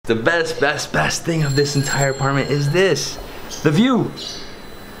the best thing of this entire apartment is this. The view.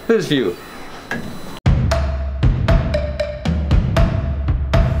 This view.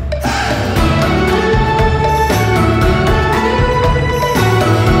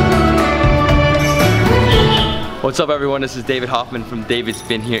 What's up everyone, this is David Hoffman from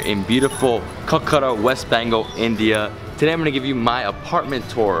Davidsbeenhere in beautiful Kolkata, West Bengal, India. Today I'm gonna give you my apartment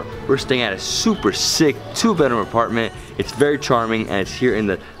tour. We're staying at a super sick 2-bedroom apartment. It's very charming and it's here in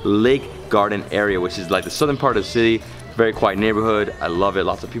the Lake Garden area, which is like the southern part of the city. Very quiet neighborhood, I love it,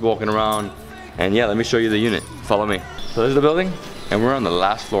 lots of people walking around. And yeah, let me show you the unit, follow me. So this is the building and we're on the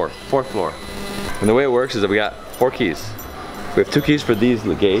last floor, 4th floor. And the way it works is that we got 4 keys. We have 2 keys for these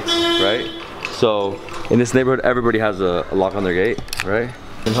gates, right? So in this neighborhood, everybody has a lock on their gate, right?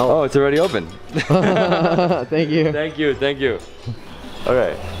 Oh, it's already open. Thank you. Thank you, thank you.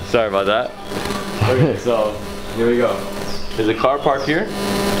 Okay, sorry about that. Okay, so here we go. There's a car park here.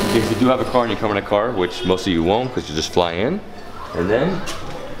 If you do have a car and you come in a car, which most of you won't because you just fly in. And then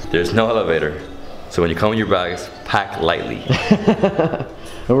there's no elevator. So when you come with your bags, pack lightly. And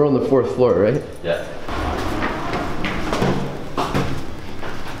we're on the 4th floor, right? Yeah.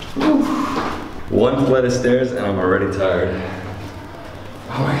 One flight of stairs and I'm already tired.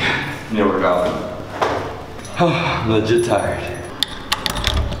 Oh my god, need to work out. Oh, I'm legit tired.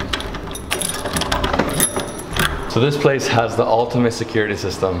 So this place has the ultimate security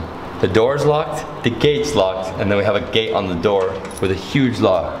system. The door's locked, the gate's locked, and then we have a gate on the door with a huge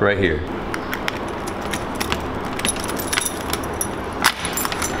lock right here.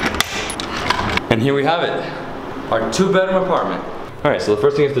 And here we have it, our 2-bedroom apartment. All right, so the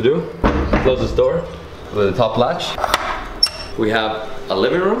first thing you have to do, close this door with the top latch. We have a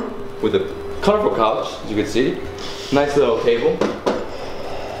living room with a colorful couch, as you can see. Nice little table.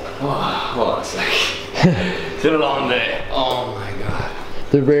 Oh, hold on a sec. It's been a long day. Oh my god.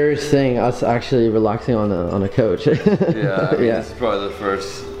 The rarest thing, us actually relaxing on a couch. Yeah, I mean, this is probably the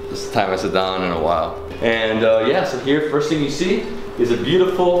first time I sit down in a while. And yeah, so here, first thing you see is a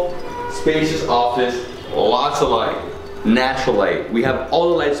beautiful, spacious office, lots of light. Natural light. We have all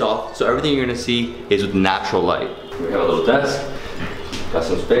the lights off, so everything you're gonna see is with natural light. We have a little desk, got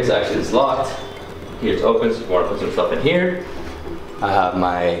some space. Actually, it's locked. Here it's open, so if you want to put some stuff in here. I have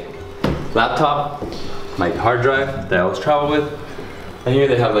my laptop, my hard drive that I always travel with, and here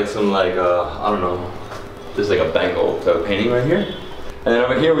they have like some I don't know, this is like a Bengal type of painting right here. And then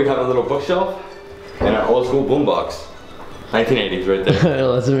over here we have a little bookshelf and an old school boombox, 1980s right there.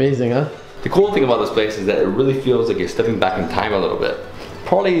 Oh, that's amazing, huh? The cool thing about this place is that it really feels like you're stepping back in time a little bit.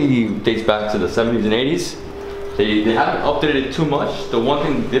 Probably dates back to the 70s and 80s. They haven't updated it too much. The one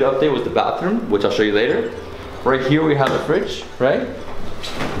thing they did update was the bathroom, which I'll show you later. Right here we have the fridge, right?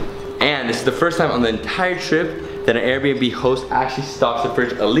 And this is the first time on the entire trip that an Airbnb host actually stocks the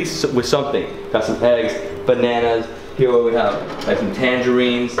fridge at least with something. Got some eggs, bananas. Here we have like some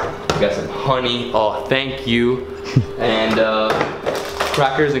tangerines. We got some honey. Oh, thank you. And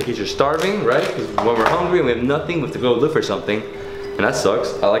crackers in case you're starving, right? Because when we're hungry and we have nothing, we have to go look for something. And that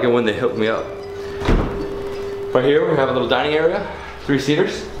sucks. I like it when they hook me up. Right here we have a little dining area, 3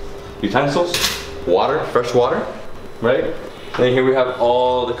 seaters, utensils, water, fresh water, right? And then here we have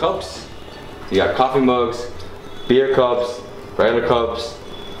all the cups. You got coffee mugs, beer cups, regular cups.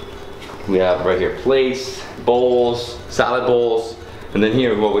 We have right here plates, bowls, salad bowls. And then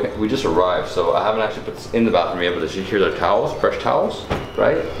here, well, we just arrived, so I haven't actually put this in the bathroom yet, but here's our towels, fresh towels,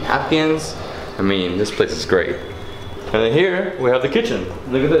 right? Napkins. I mean, this place is great. And then here, we have the kitchen.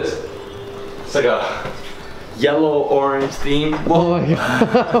 Look at this. It's like a yellow-orange theme. Whoa. Oh my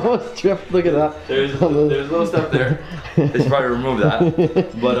god, I almost tripped. Look at that. There's a little stuff there. They should probably remove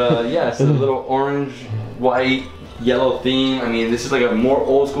that. But yeah, it's a little orange, white, yellow theme. I mean, this is like a more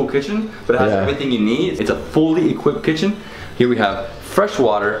old school kitchen, but it has everything you need. It's a fully equipped kitchen. Here we have fresh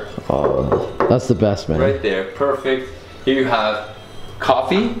water. Oh, that's the best, man. Right there, perfect. Here you have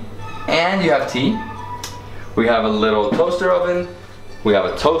coffee and you have tea. We have a little toaster oven. We have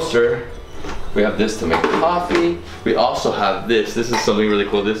a toaster. We have this to make coffee. We also have this. This is something really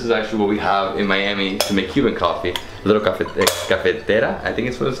cool. This is actually what we have in Miami to make Cuban coffee. A little cafetera, I think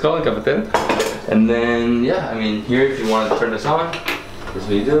it's what it's called, cafetera. And then, yeah, I mean, here if you wanted to turn this on, this is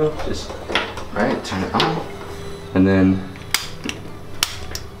what you do. Just, right, turn it on. And then,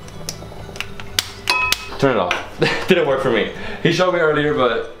 turn it off. Didn't work for me. He showed me earlier,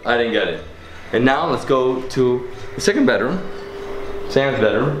 but I didn't get it. And now let's go to the 2nd bedroom, Sam's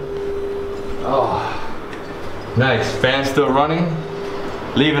bedroom. Oh, nice. Fan still running.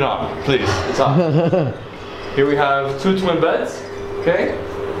 Leave it on, please. It's on. Here we have 2 twin beds. Okay.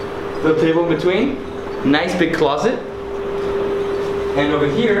 Little table in between. Nice big closet. And over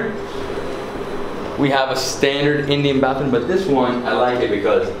here, we have a standard Indian bathroom, but this one, I like it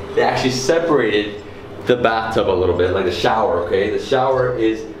because they actually separated the bathtub a little bit, like the shower, okay? The shower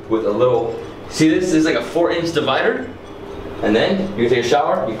is with a little, see this is like a 4-inch divider, and then you take a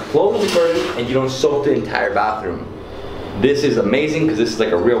shower, you close the curtain, and you don't soak the entire bathroom. This is amazing because this is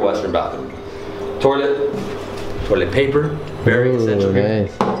like a real Western bathroom. Toilet paper, very essential here.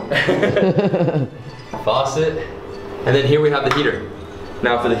 Nice. Faucet, and then here we have the heater.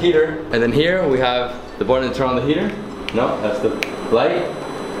 Now for the heater, and then here we have the button to turn on the heater. No, that's the light.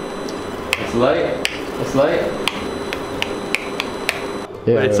 That's light. That's light.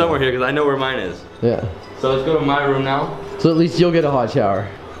 Yeah, but it's somewhere here because I know where mine is. Yeah. So let's go to my room now. So at least you'll get a hot shower.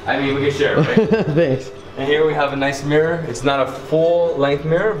 I mean, we can share, right? Thanks. And here we have a nice mirror. It's not a full length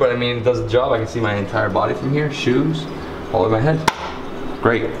mirror, but I mean, it does the job. I can see my entire body from here, shoes, all over my head.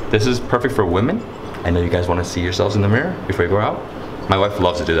 Great. This is perfect for women. I know you guys want to see yourselves in the mirror before you go out. My wife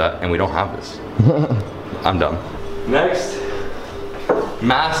loves to do that, and we don't have this. I'm done. Next,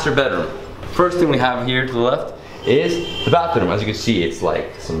 master bedroom. First thing we have here to the left is the bathroom. As you can see, it's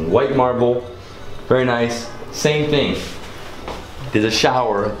like some white marble, very nice. Same thing. There's a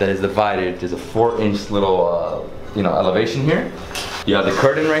shower that is divided. There's a 4-inch little, elevation here. You have the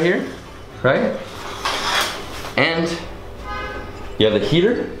curtain right here, right? And you have the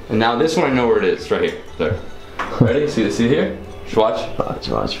heater. And now this one, I know where it is, right here. There. Ready? See it here? Watch.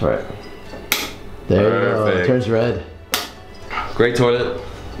 Watch for it. There you go. It turns red. Great toilet.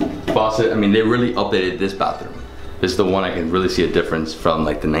 Faucet. I mean, they really updated this bathroom. This is the one I can really see a difference from,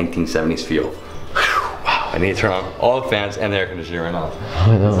 like the 1970s feel. Wow. I need to turn on all the fans and the air conditioning right now.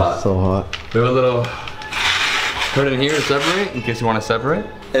 I know, it's so hot. We have a little curtain here to separate, in case you want to separate.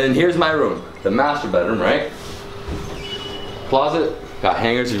 And then here's my room, the master bedroom, right? Closet. Got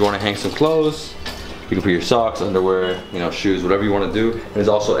hangers if you want to hang some clothes. You can put your socks, underwear, shoes, whatever you want to do. And there's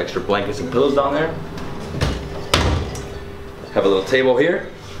also extra blankets and pillows down there. Have a little table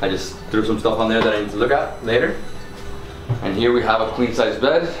here. I just threw some stuff on there that I need to look at later. And here we have a queen size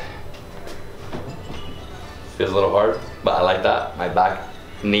bed. Feels a little hard, but I like that. My back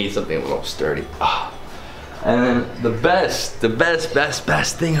needs something a little sturdy. And then the best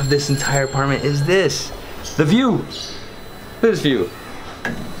thing of this entire apartment is this. The view. Look at this view.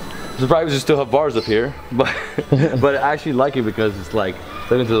 I'm surprised we still have bars up here, but I actually like it because it's like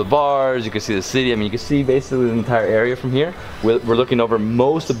looking through the bars, you can see the city. I mean, you can see basically the entire area from here. We're looking over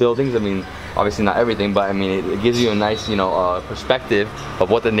most of the buildings. I mean, obviously not everything, but I mean, it gives you a nice, perspective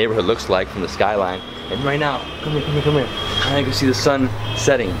of what the neighborhood looks like from the skyline. And right now, come here. And you can see the sun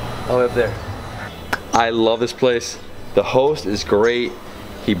setting all the way up there. I love this place. The host is great.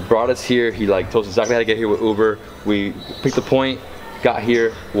 He brought us here. He told us exactly how to get here with Uber. We picked the point. Got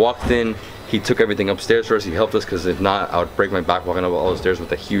here, walked in, he took everything upstairs for us, he helped us because if not, I would break my back walking up all the stairs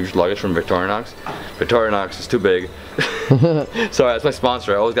with a huge luggage from Victorinox. Victorinox is too big. Sorry, that's my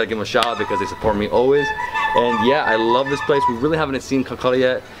sponsor. I always gotta give them a shout out because they support me always. And yeah, I love this place. We really haven't seen Kolkata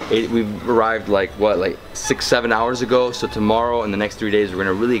yet. We've arrived like 6-7 hours ago. So tomorrow and the next 3 days, we're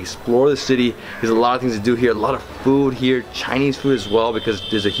gonna really explore the city. There's a lot of things to do here, a lot of food here, Chinese food as well because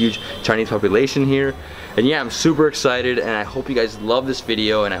there's a huge Chinese population here. And yeah, I'm super excited and I hope you guys love this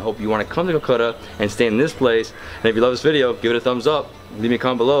video and I hope you want to come to Kolkata and stay in this place. And if you love this video, give it a thumbs up, leave me a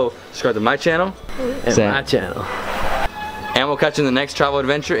comment below, subscribe to my channel and my channel. And we'll catch you in the next travel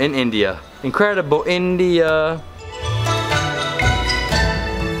adventure in India. Incredible India.